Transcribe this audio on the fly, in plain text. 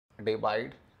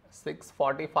divide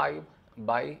 645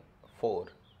 by 4.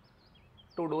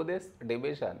 To do this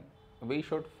division, we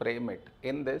should frame it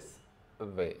in this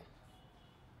way.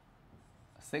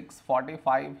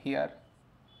 645 here,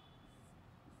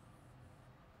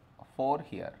 4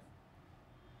 here.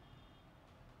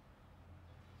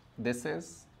 This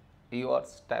is your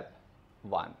step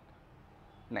 1.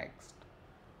 Next,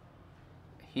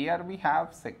 here we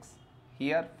have 6,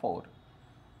 here 4.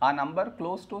 A number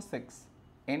close to 6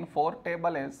 in 4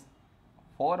 table is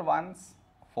 4 ones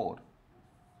 4.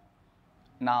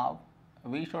 Now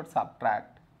we should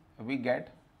subtract, we get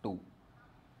 2.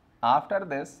 After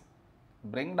this,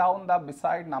 bring down the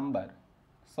beside number,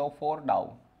 so 4 down,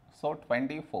 so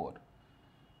 24.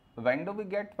 When do we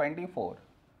get 24?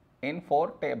 In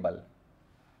 4 table,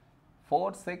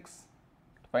 4 6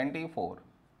 24.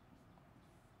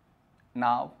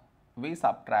 Now we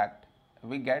subtract,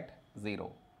 we get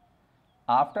 0.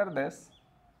 After this,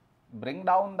 bring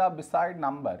down the beside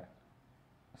number,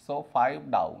 so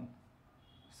 5 down,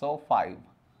 so 5.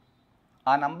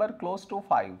 A number close to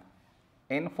 5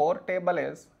 in 4 table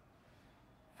is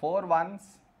 4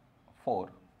 ones 4.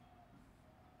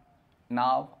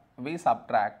 Now we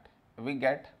subtract, we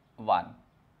get 1.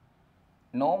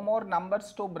 No more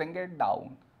numbers to bring it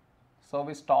down, so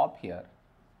we stop here.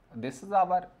 This is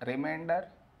our remainder,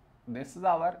 this is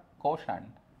our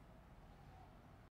quotient.